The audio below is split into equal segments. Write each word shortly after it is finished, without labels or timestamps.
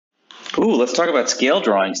Ooh, let's talk about scale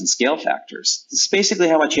drawings and scale factors. This is basically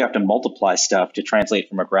how much you have to multiply stuff to translate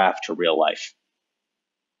from a graph to real life.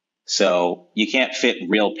 So you can't fit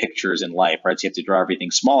real pictures in life, right? So you have to draw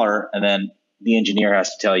everything smaller, and then the engineer has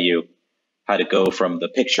to tell you how to go from the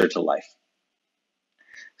picture to life.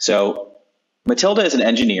 So Matilda is an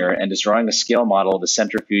engineer and is drawing a scale model of a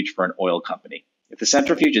centrifuge for an oil company. If the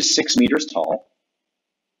centrifuge is 6 meters tall,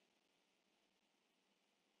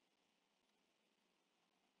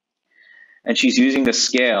 and she's using the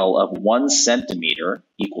scale of 1 centimeter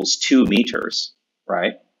equals 2 meters,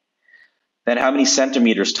 right? Then how many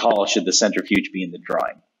centimeters tall should the centrifuge be in the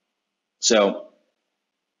drawing? So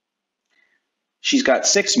she's got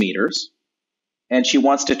 6 meters, and she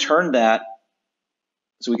wants to turn that,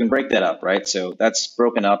 so we can break that up, right? So that's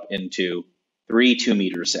broken up into 3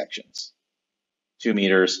 2-meter sections. 2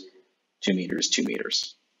 meters, 2 meters, 2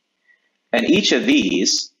 meters. And each of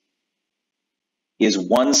these is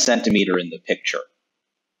 1 centimeter in the picture,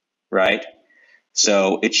 right?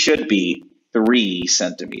 So it should be 3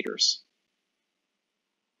 centimeters.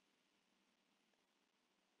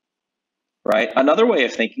 Right? Another way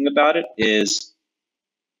of thinking about it is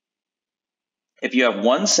if you have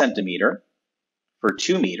 1 centimeter for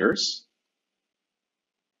 2 meters,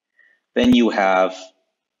 then you have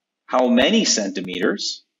how many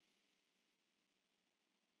centimeters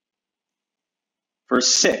for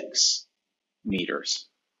 6 meters,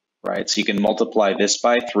 right? So you can multiply this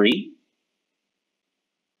by 3,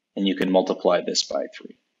 and you can multiply this by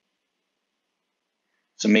 3.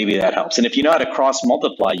 So maybe that helps. And if you know how to cross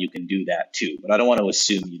multiply, you can do that too, but I don't want to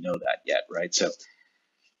assume you know that yet, right? So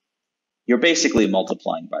you're basically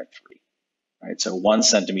multiplying by 3, right? So 1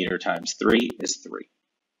 centimeter times 3 is 3.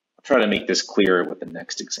 I'll try to make this clearer with the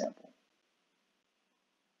next example.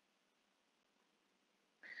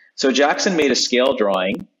 So Jackson made a scale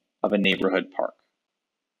drawing of a neighborhood park.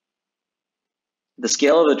 The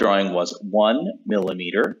scale of the drawing was 1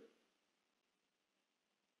 millimeter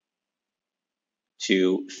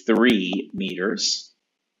to 3 meters.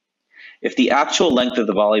 If the actual length of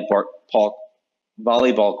the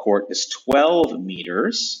volleyball court is 12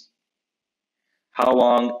 meters, how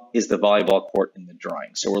long is the volleyball court in the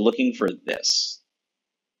drawing? So we're looking for this.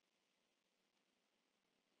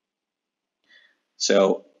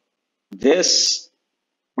 So this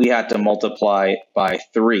we had to multiply by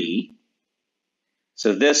 3.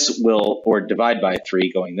 So this will, or divide by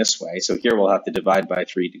 3 going this way. So here we'll have to divide by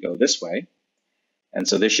 3 to go this way. And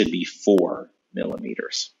so this should be 4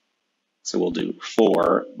 millimeters. So we'll do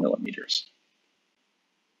 4 millimeters.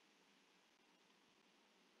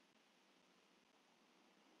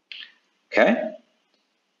 Okay,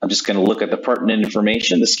 I'm just going to look at the pertinent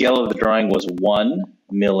information. The scale of the drawing was 1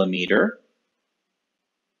 millimeter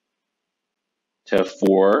to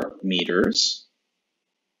 4 meters.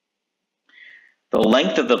 The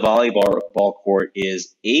length of the volleyball court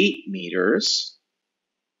is 8 meters.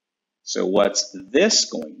 So what's this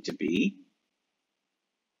going to be?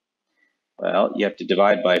 Well, you have to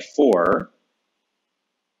divide by 4,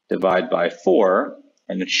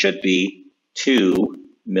 and it should be 2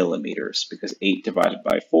 millimeters because 8 divided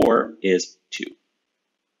by 4 is 2.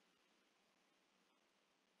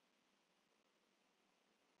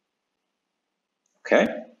 Okay,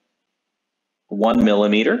 1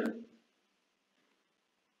 millimeter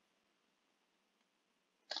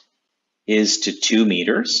is to 2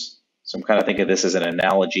 meters. So I'm kind of thinking of this as an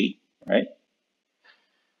analogy, right?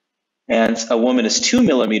 And a woman is 2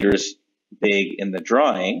 millimeters big in the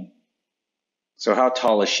drawing. So how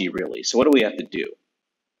tall is she really? So what do we have to do?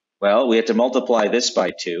 Well, we have to multiply this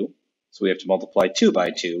by 2. So we have to multiply 2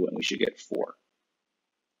 by 2, and we should get 4.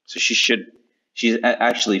 So she's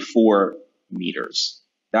actually 4 meters.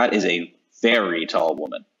 That is a very tall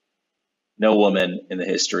woman. No woman in the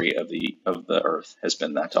history of the earth has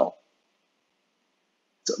been that tall.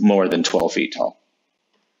 It's more than 12 feet tall.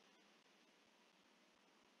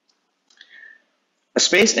 A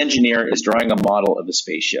space engineer is drawing a model of a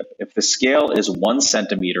spaceship. If the scale is 1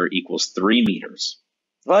 centimeter equals 3 meters.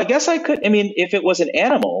 Well, I guess if it was an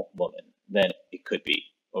animal woman, then it could be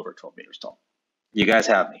over 12 meters tall. You guys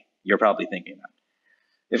have me. You're probably thinking that.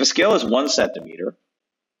 If a scale is 1 centimeter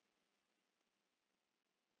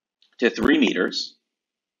to 3 meters,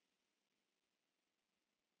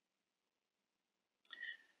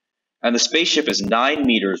 and the spaceship is 9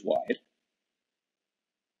 meters wide,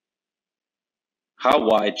 how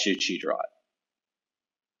wide should she draw it?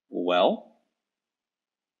 Well,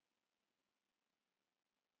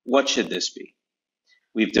 what should this be?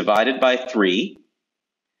 We've divided by 3,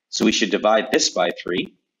 so we should divide this by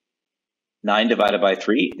 3. 9 divided by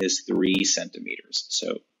 3 is 3 centimeters.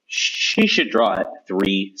 So she should draw it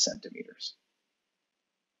 3 centimeters.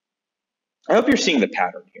 I hope you're seeing the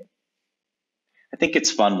pattern here. I think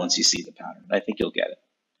it's fun once you see the pattern. I think you'll get it.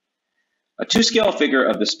 A 2-scale figure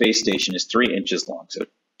of the space station is 3 inches long. So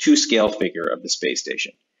 2-scale figure of the space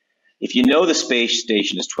station. If you know the space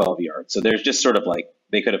station is 12 yards, so there's just sort of like,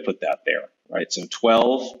 they could have put that there, right? So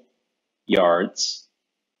 12 yards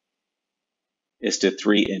is to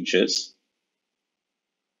 3 inches.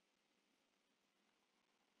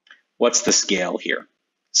 What's the scale here?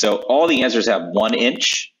 So all the answers have 1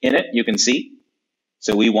 inch in it, you can see.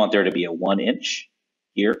 So we want there to be a 1 inch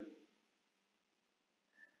here.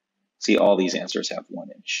 See, all these answers have 1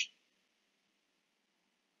 inch.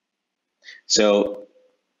 So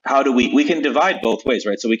how do we can divide both ways,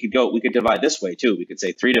 right? So we could divide this way too. We could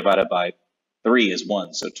say 3 divided by 3 is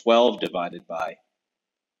 1. So 12 divided by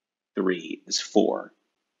 3 is 4.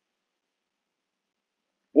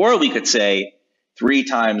 Or we could say 3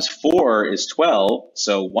 times 4 is 12,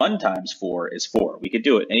 so 1 times 4 is 4. We could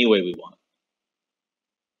do it any way we want.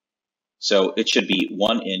 So it should be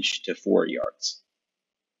 1 inch to 4 yards.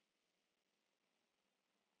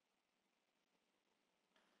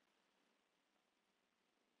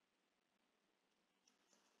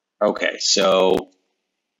 Okay, so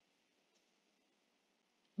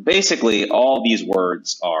basically all these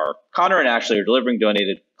words are, Connor and Ashley are delivering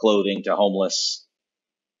donated clothing to homeless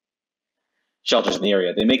shelters in the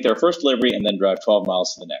area. They make their first delivery and then drive 12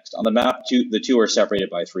 miles to the next. On the map, the two are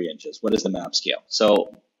separated by 3 inches. What is the map scale?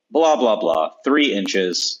 So blah, blah, blah, 3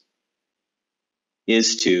 inches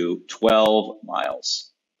is to 12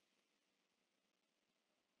 miles.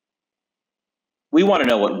 We want to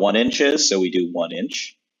know what 1 inch is, so we do 1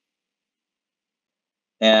 inch.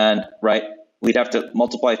 And, right, we'd have to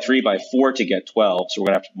multiply 3 by 4 to get 12, so we're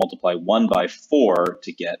going to have to multiply 1 by 4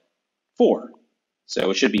 to get 4.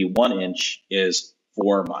 So it should be 1 inch is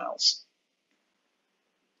 4 miles.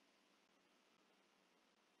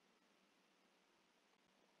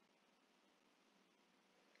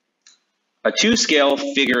 A 2-scale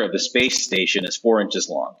figure of the space station is 4 inches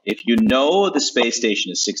long. If you know the space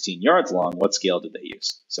station is 16 yards long, what scale did they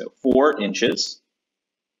use? So 4 inches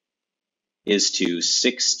is to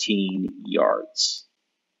 16 yards.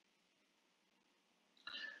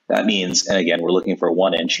 That means, and again, we're looking for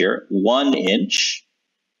 1 inch here. 1 inch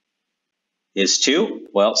is 2.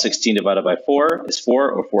 Well, 16 divided by 4 is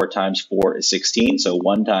 4, or 4 times 4 is 16. So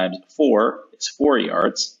 1 times 4 is 4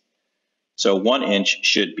 yards. So 1 inch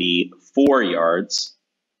should be 4 yards.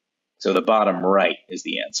 So the bottom right is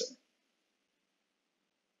the answer.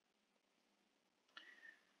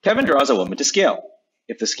 Kevin draws a woman to scale.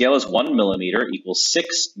 If the scale is 1 millimeter equals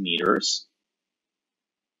 6 meters,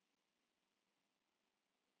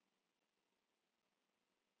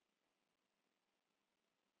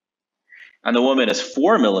 and the woman is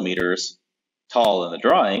 4 millimeters tall in the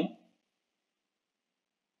drawing,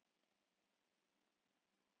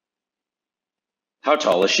 how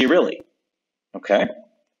tall is she really? Okay,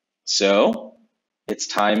 so it's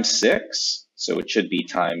times 6, so it should be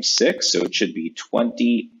times 6, so it should be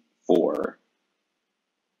 24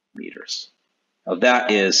 meters. Now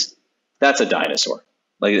that's a dinosaur.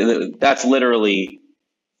 Like, that's literally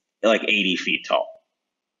like 80 feet tall.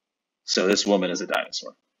 So this woman is a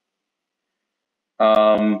dinosaur.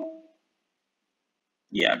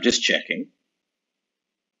 Yeah, I'm just checking.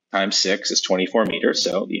 Times 6 is 24 meters,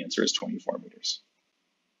 so the answer is 24 meters.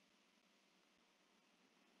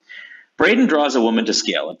 Braden draws a woman to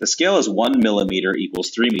scale. If the scale is 1 millimeter equals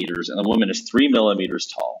 3 meters, and the woman is 3 millimeters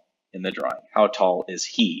tall in the drawing, how tall is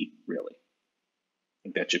he really? I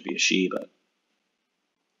think that should be a she, but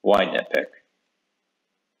why nitpick?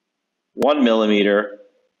 1 millimeter,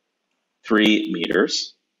 3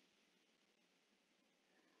 meters.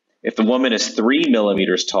 If the woman is 3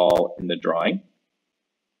 millimeters tall in the drawing,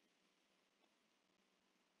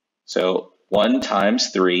 so 1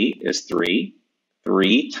 times 3 is 3.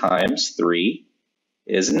 3 times 3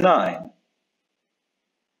 is 9.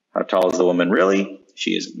 How tall is the woman really?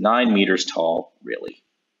 She is 9 meters tall, really.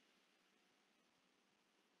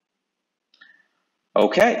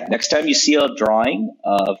 Okay, next time you see a drawing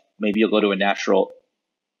of, maybe you'll go to a natural,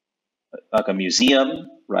 like a museum,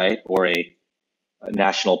 right? Or a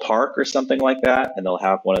national park or something like that, and they'll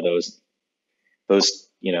have one of those,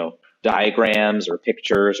 you know, diagrams or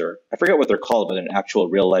pictures, or I forget what they're called, but an actual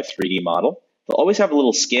real life 3D model. They'll always have a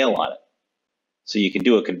little scale on it. So you can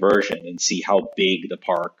do a conversion and see how big the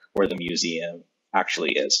park or the museum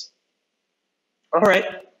actually is. All right.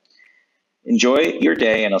 Enjoy your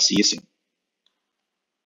day, and I'll see you soon.